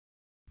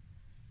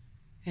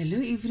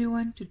Hello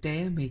everyone,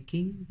 today I'm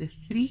making the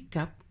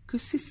 3-cup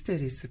Koesister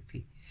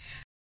recipe.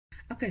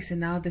 Okay, so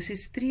now this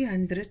is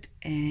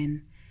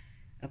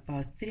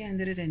about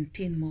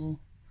 310 ml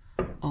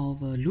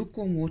of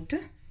lukewarm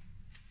water.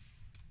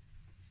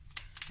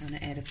 I'm going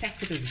to add a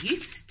packet of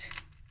yeast.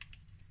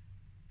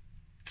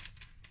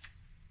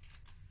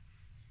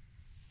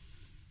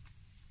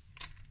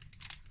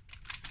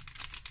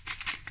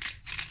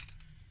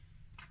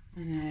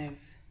 And I have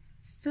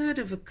 1/3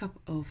 of a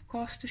cup of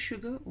caster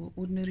sugar or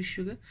ordinary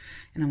sugar,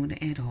 and I'm going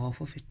to add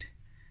half of it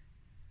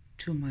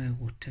to my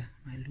water,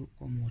 my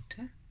lukewarm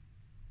water.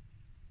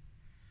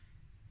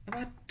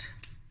 About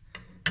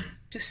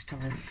just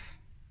half.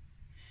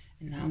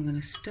 And now I'm going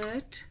to stir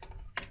it.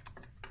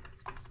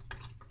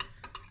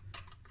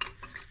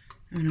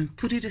 I'm going to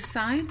put it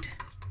aside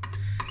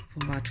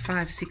for about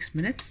 5-6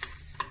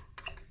 minutes.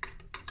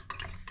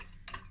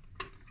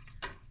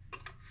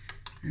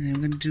 And then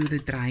I'm going to do the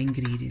dry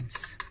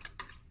ingredients.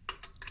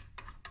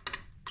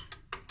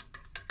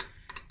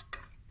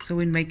 So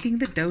when making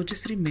the dough,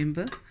 just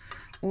remember,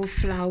 all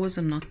flours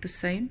are not the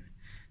same.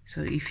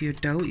 So if your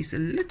dough is a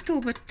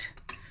little bit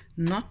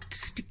not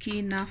sticky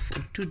enough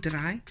or too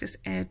dry, just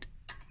add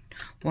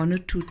 1 or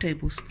 2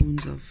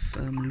 tablespoons of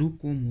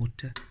lukewarm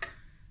water.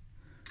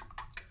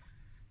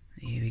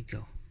 There we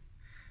go.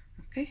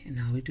 Okay, and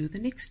now we do the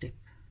next step.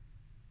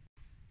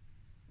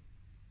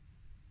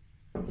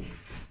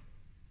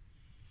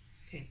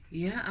 Okay,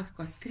 here I've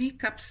got 3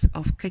 cups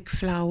of cake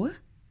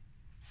flour.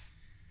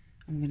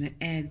 I'm going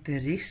to add the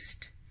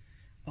rest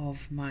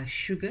of my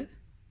sugar,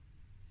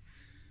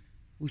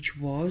 which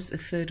was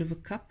 1/3 of a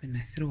cup, and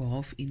I threw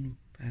half in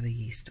by the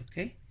yeast.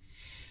 Okay,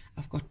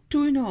 I've got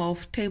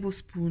 2½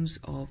 tablespoons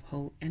of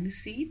whole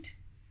aniseed,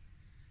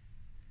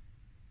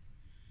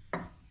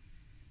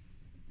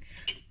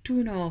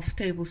 2½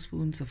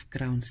 tablespoons of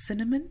ground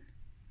cinnamon,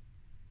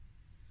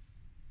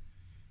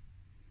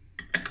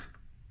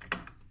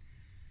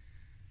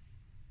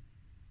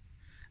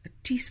 a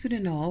 1.5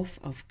 teaspoons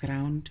of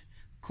ground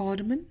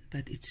cardamom,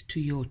 but it's to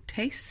your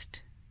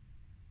taste,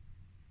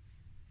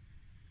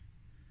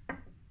 a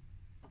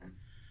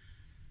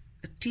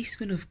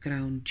teaspoon of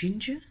ground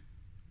ginger,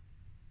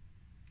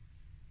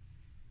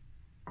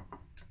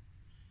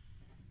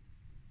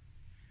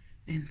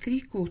 and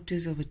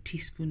 3/4 of a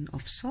teaspoon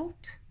of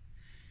salt.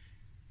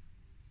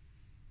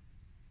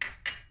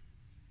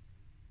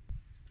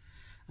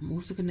 I'm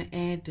also going to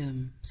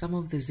add some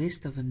of the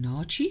zest of a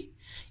naartjie.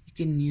 You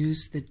can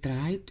use the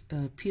dried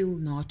peel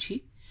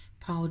naartjie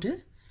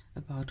powder,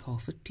 about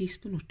 1/2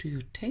 teaspoon or to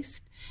your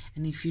taste.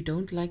 And if you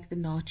don't like the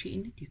naartjie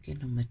in it, you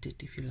can omit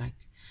it if you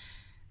like.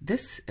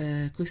 This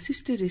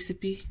Koesister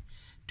recipe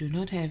do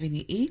not have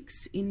any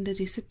eggs in the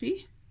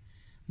recipe,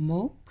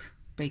 milk,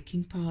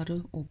 baking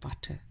powder or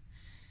butter.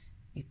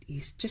 It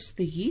is just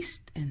the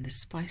yeast and the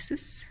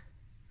spices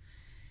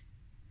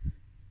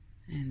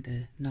and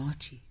the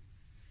naartjie.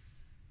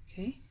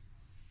 Okay,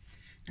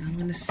 now I'm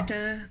going to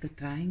stir the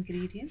dry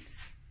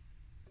ingredients.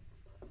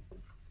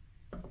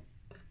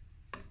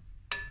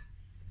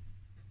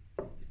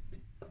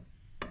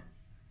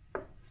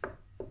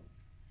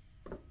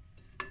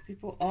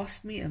 People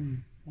ask me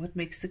what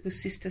makes the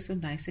Koesister so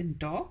nice and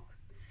dark.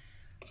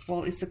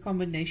 Well, it's a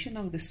combination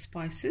of the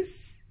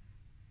spices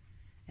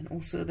and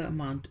also the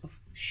amount of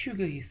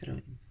sugar you throw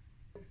in.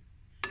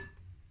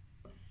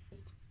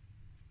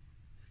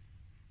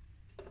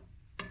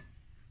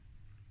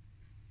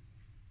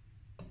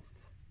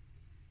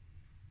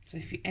 So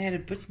if you add a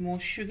bit more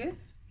sugar,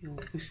 your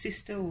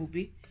Koesister will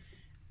be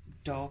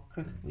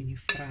darker when you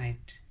fry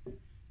it.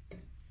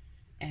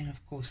 And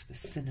of course the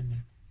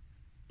cinnamon.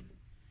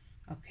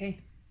 Okay.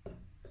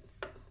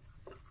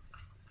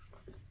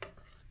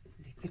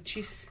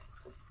 Lekker.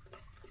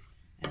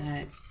 And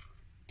I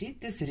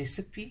did this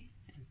recipe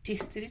and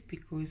tested it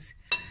because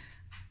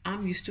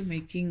I'm used to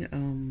making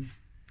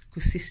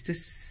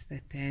Koesisters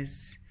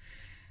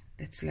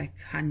that's like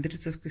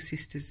hundreds of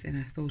Koesisters, and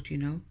I thought, you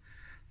know,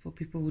 for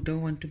people who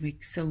don't want to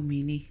make so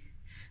many,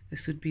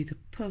 this would be the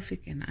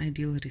perfect and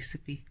ideal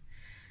recipe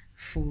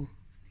for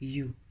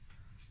you.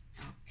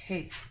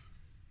 Okay.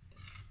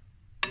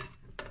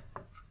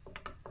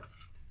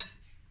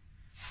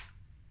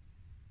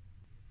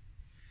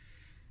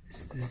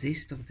 This is the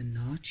zest of the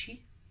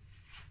naartjie.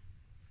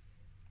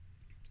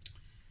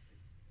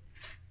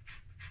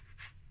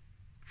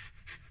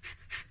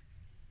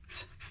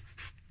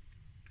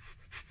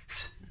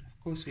 And of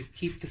course we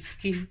keep the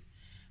skin,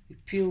 we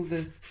peel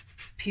the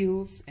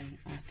peels, and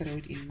I throw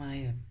it in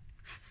my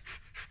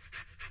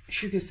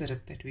sugar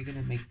syrup that we're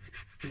going to make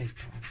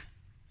later on.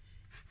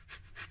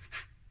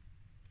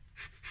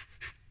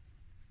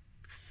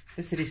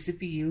 This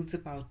recipe yields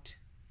about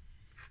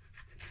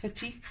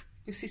 30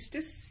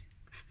 Koesisters.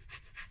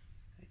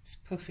 It's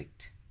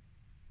perfect.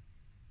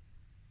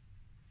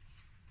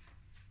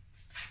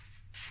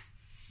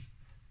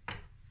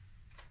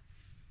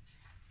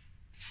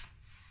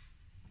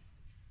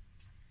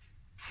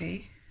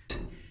 Okay,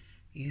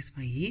 here's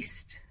my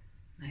yeast,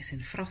 nice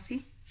and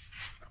frothy.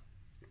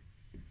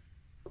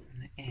 I'm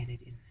going to add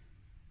it in.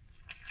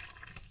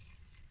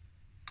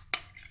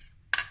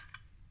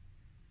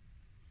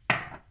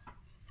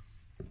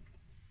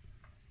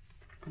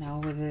 Now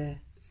with the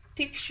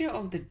texture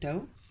of the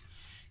dough,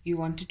 you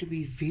want it to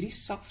be very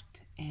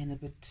soft and a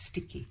bit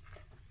sticky.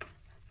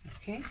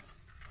 Okay.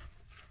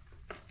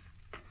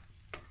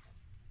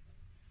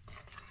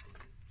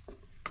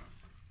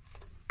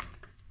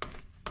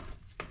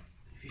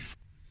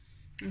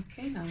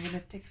 Okay, now I'm going to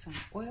take some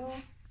oil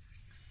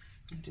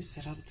and just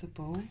rub the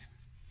bowl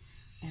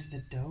and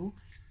the dough.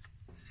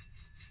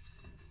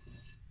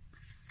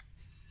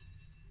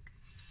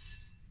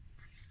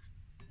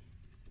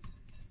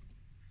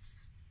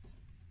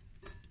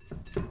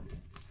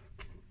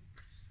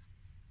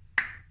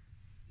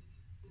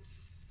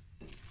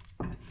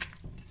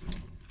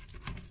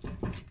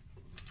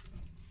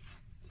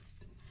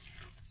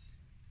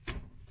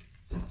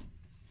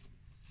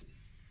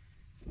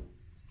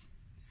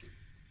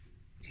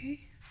 Okay.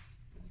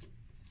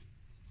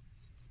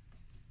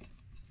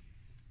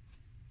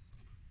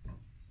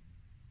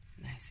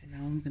 Nice, and now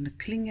I'm going to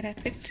cling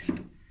wrap it.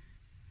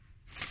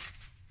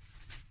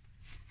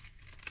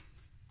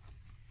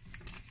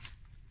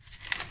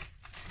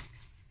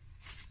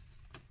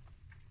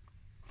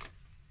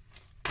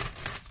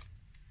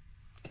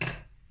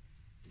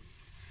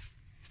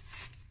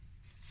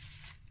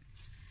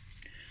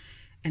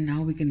 And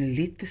now we're going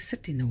to let this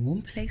sit in a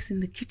warm place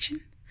in the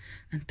kitchen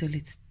until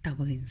it's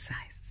double in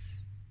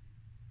size.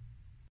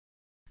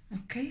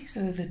 Okay,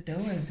 so the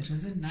dough has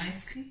risen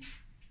nicely.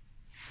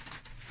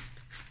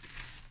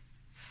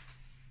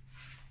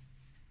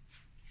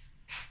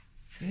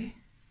 Okay.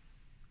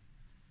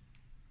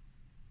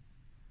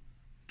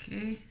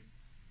 Okay.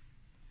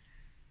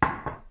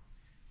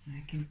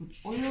 I can put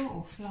oil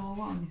or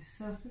flour on the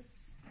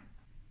surface.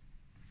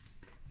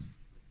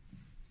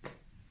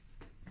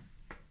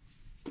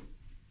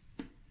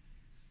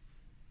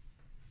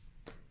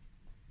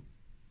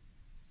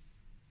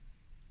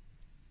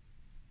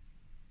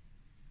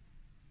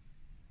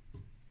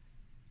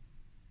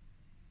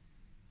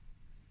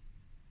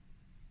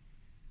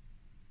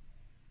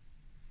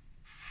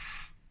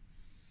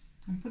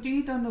 I'm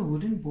putting it on a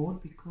wooden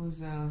board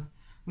because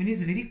when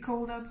it's very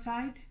cold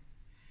outside,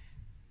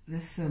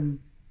 this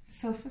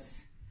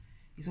surface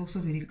is also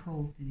very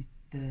cold and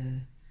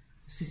the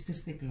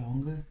Koesisters take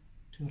longer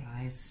to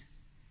rise.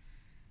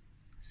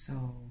 So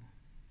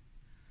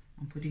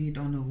I'm putting it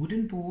on a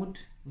wooden board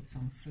with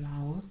some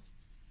flour.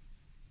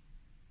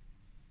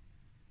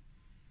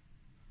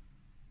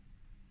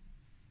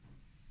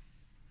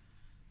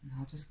 And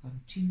I'll just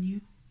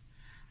continue.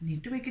 I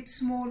need to make it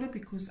smaller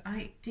because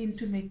I tend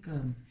to make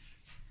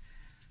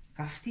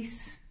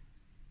kafties.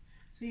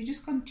 So you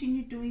just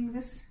continue doing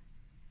this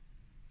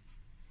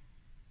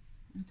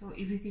until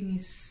everything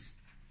is.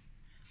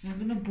 I'm not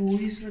going to bore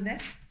you with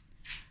that.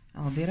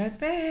 I'll be right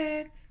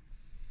back.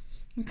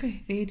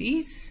 Okay, there it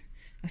is.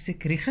 As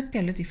ek reg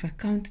getel het, if I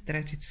count it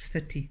right, it's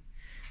 30.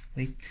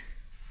 Wait.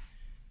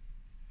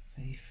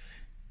 5,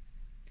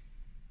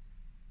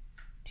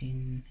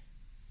 10,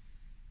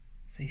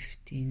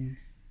 15,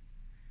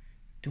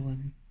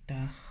 20,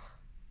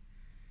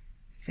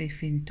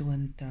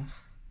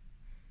 25.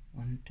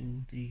 1,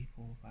 2, 3,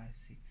 4, 5,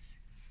 6,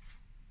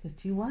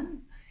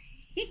 31.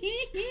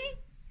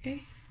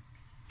 Okay.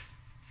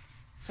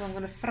 So I'm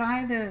going to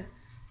fry the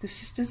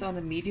Koesisters on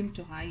a medium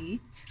to high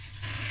heat.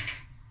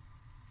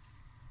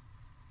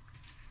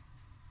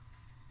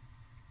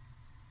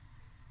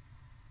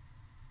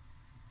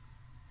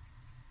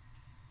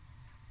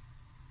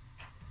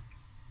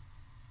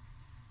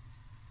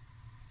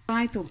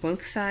 Fry till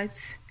both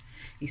sides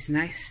is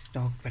nice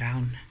dark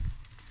brown.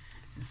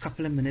 A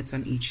couple of minutes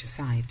on each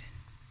side.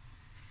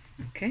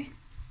 Okay.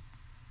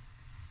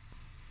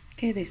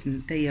 Okay,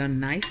 they are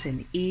nice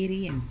and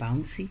airy and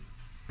bouncy.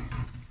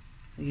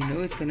 You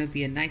know it's going to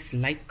be a nice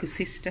light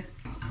Koesister.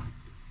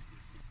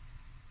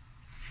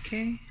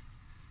 Okay.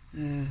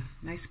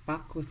 Nice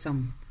buck with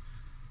some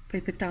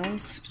paper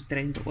towels to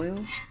drain the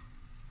oil.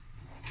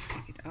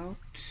 Take it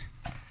out.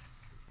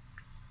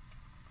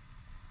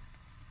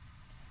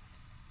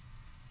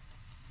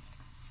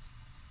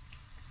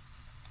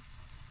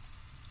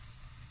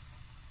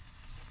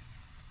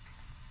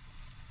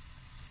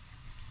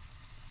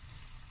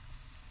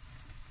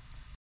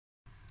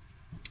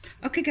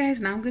 Okay guys,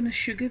 now I'm going to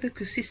sugar the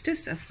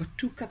Koesisters. I've got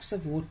 2 cups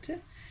of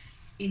water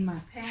in my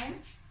pan.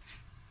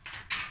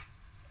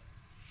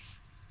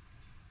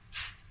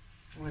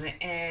 I'm going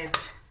to add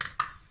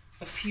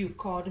a few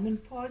cardamom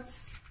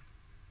pods.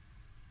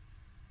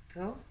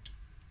 Go.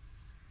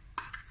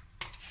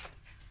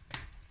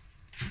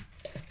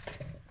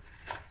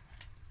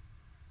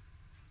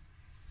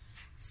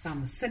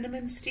 Some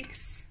cinnamon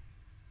sticks.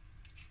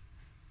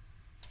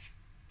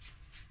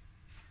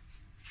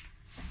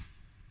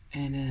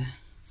 And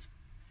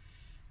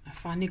I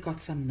finally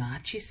got some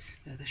naartjies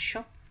at the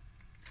shop.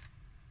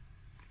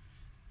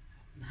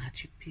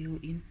 Naartjie peel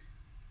in.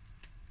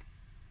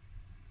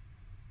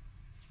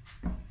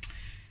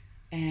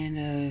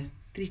 And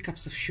 3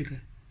 cups of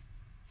sugar.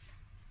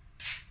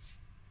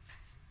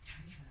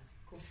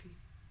 Coffee.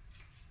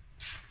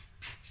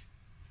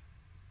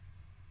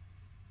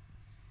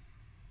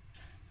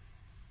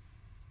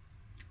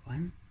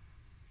 1,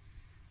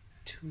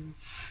 2,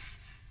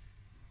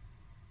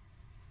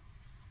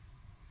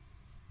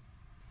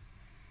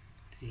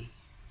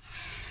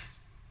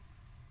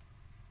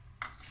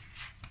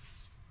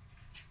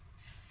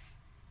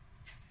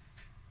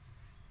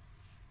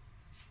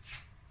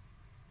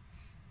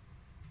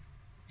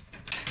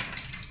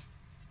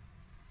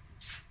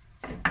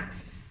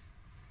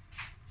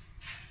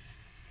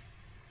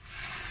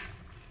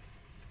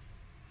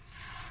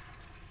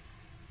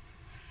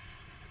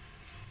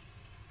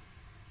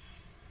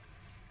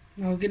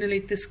 Now we're going to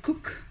let this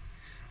cook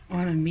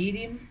on a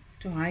medium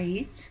to high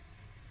heat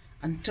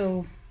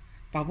until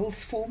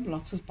bubbles form,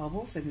 lots of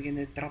bubbles. And we're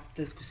going to drop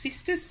the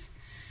Koesisters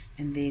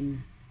and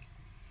then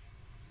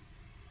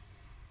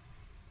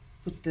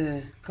put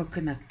the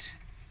coconut,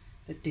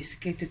 the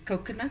desiccated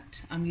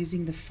coconut. I'm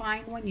using the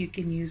fine one. You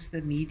can use the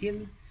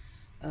medium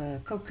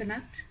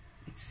coconut.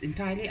 It's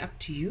entirely up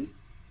to you.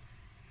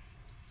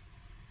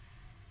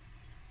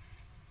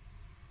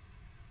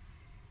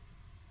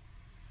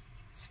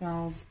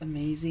 Smells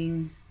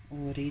amazing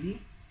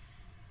already.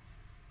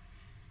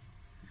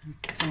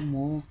 And put some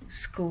more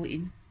skull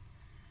in.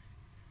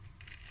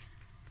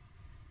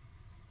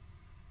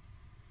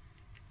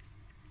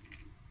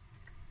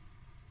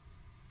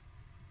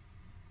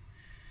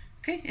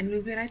 Okay, and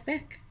we'll be right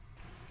back.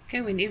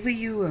 Okay, whenever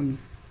you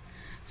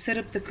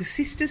syrup the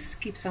Koesisters,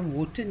 keep some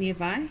water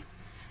nearby.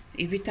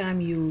 Every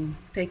time you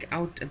take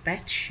out a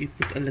batch, you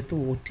put a little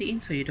water in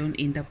so you don't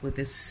end up with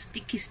this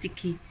sticky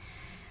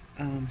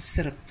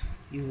syrup.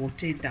 You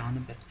water it down a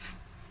bit.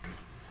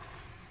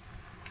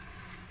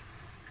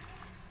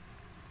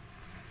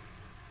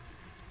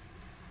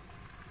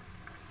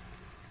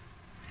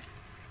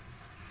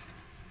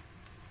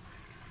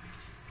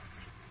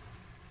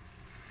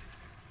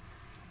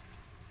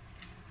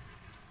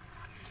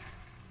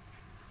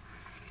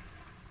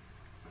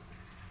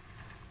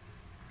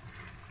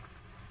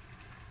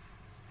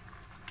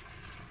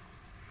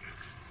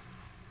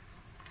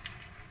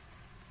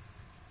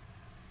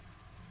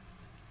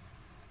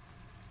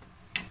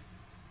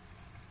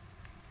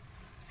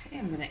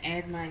 I'm going to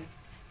add I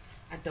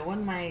don't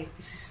want my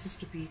Koesisters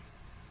to be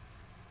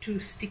too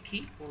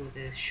sticky or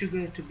the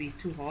sugar to be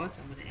too hard,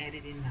 so I'm going to add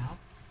it in now.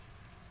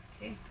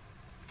 Okay.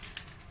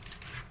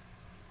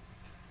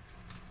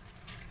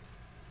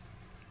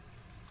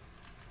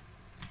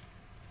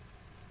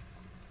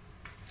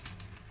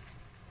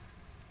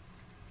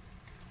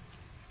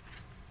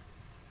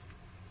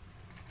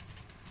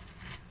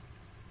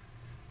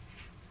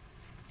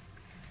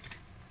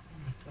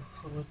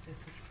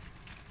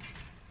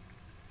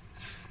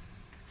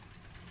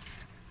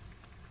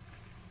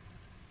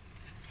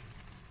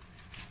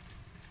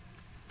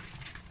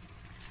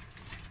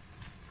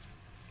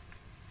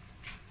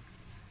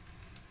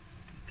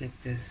 Look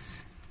at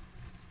this.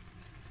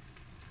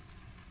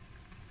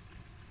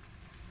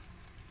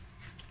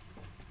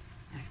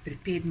 I've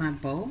prepared my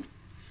bowl.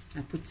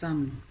 I put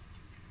some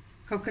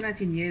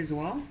coconut in here as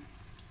well.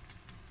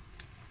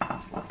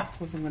 Of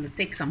course, I'm going to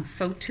take some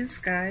photos,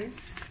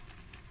 guys.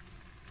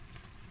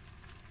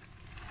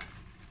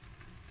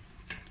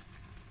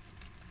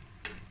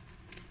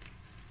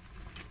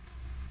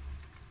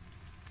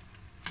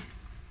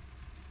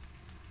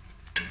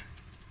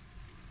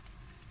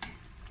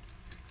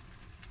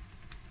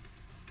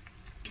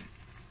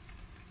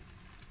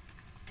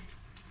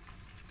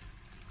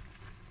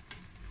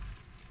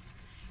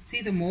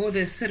 See, the more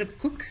the syrup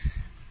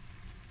cooks,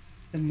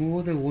 the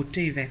more the water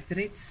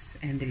evaporates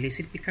and the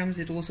less it becomes.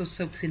 It also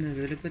soaks in a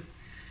little bit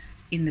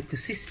in the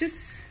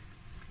Koesisters.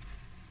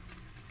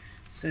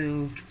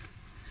 So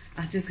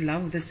I just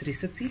love this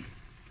recipe.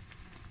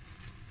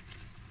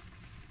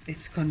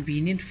 It's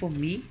convenient for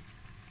me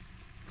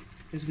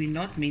because we're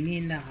not many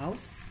in the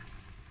house.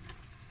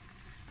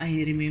 I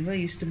remember I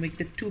used to make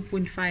the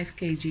 2.5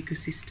 kg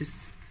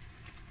Koesisters,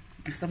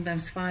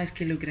 sometimes 5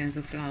 kilograms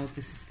of flour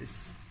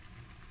Koesisters.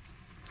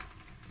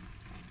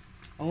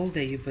 All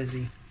day you're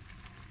busy.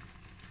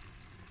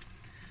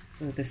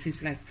 So this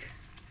is like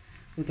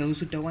for those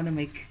who don't want to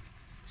make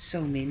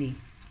so many.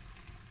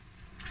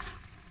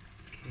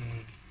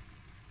 Okay.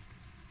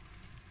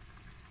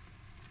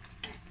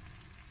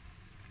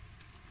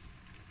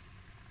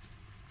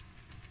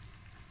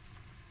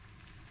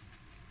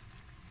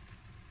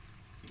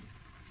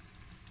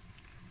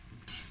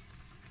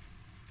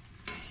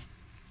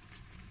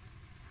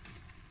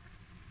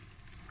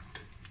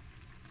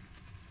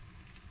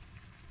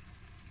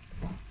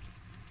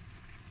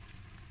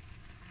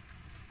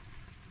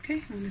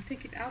 Okay, I'm going to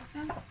take it out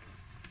now.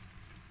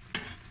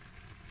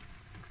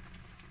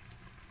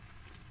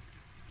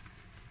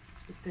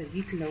 Let's put the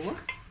heat lower.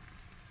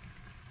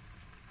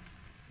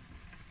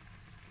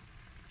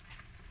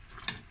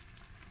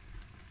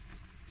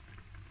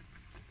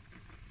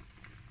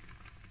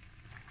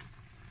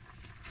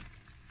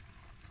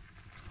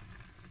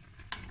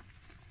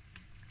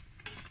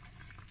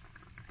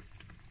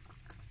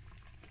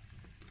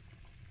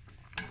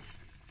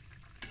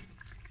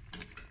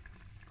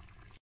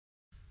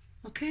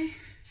 Okay,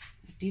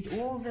 I did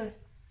all the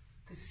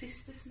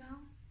Koesisters now.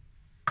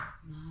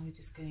 Now we're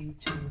just going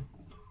to